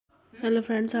Hello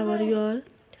friends, how are you all?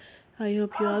 I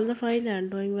hope you all are fine and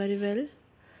doing very well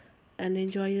and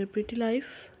enjoy your pretty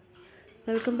life.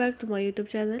 Welcome back to my YouTube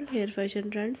channel, Hair Fashion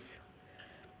Trends,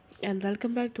 and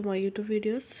welcome back to my YouTube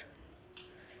videos.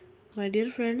 My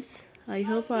dear friends, I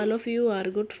hope all of you are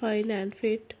good, fine and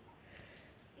fit.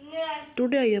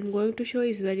 Today I am going to show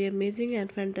is very amazing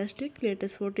and fantastic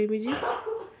latest photo images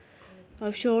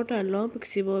of short and long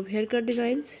pixie bob haircut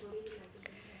designs.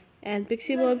 And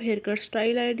pixie bob haircut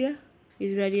style idea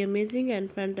is very amazing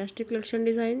and fantastic collection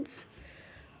designs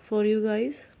for you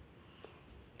guys.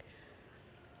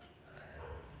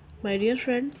 My dear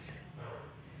friends,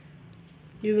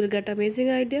 you will get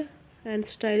amazing idea and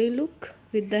styling look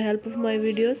with the help of my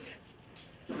videos.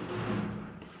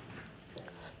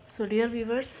 So dear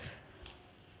viewers,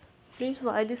 please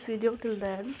watch this video till the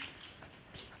end.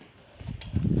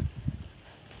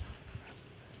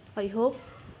 I hope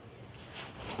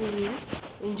you will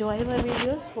enjoy my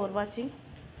videos for watching.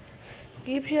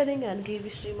 Keep sharing and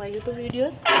keep streaming my YouTube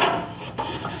videos.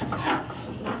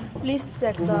 Please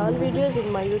check the all videos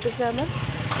in my YouTube channel.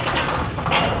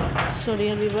 So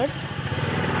dear viewers,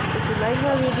 if you like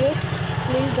my videos,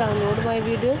 please download my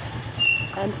videos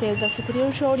and save the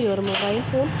screenshot your mobile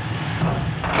phone.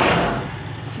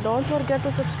 Don't forget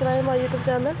to subscribe my YouTube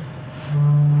channel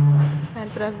and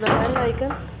press the bell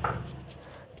icon.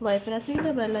 By pressing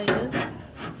the bell icon,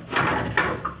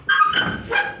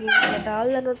 you will get all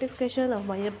the notification of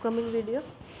my upcoming video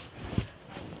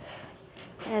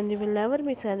and you will never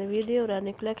miss any video or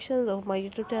any collections of my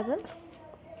YouTube channel.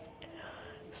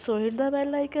 So hit the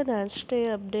bell icon and stay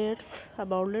updates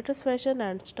about latest fashion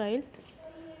and style.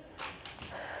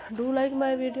 Do like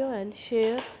my video and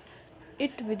share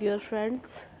it with your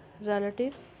friends,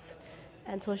 relatives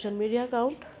and social media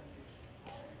account.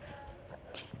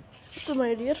 So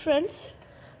my dear friends,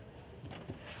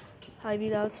 I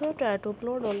will also try to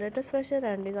upload all latest fashion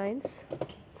and designs.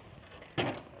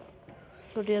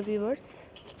 So dear viewers,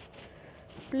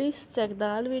 please check the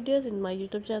all videos in my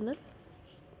YouTube channel.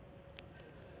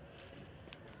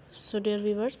 So dear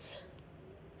viewers,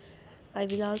 I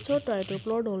will also try to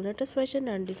upload all latest fashion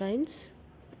and designs.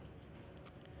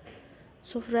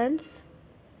 So friends,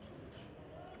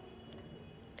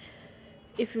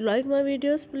 if you like my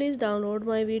videos, please download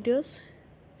my videos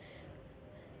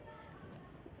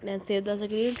and save the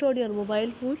screenshot your mobile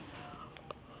phone,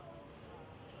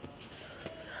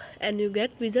 and you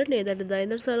get visit near the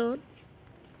designer salon.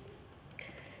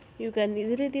 You can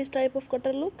easily this type of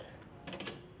cutter look.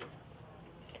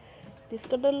 This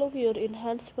cutter look your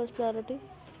enhanced personality,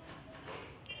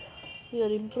 your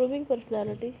improving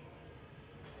personality.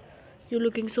 You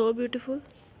looking so beautiful.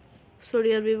 So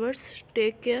dear viewers,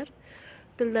 take care.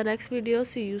 Till the next video,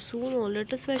 see you soon on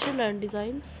latest fashion and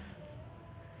designs.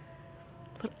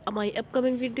 My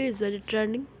upcoming video is very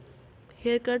trending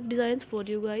haircut designs for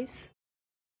you guys.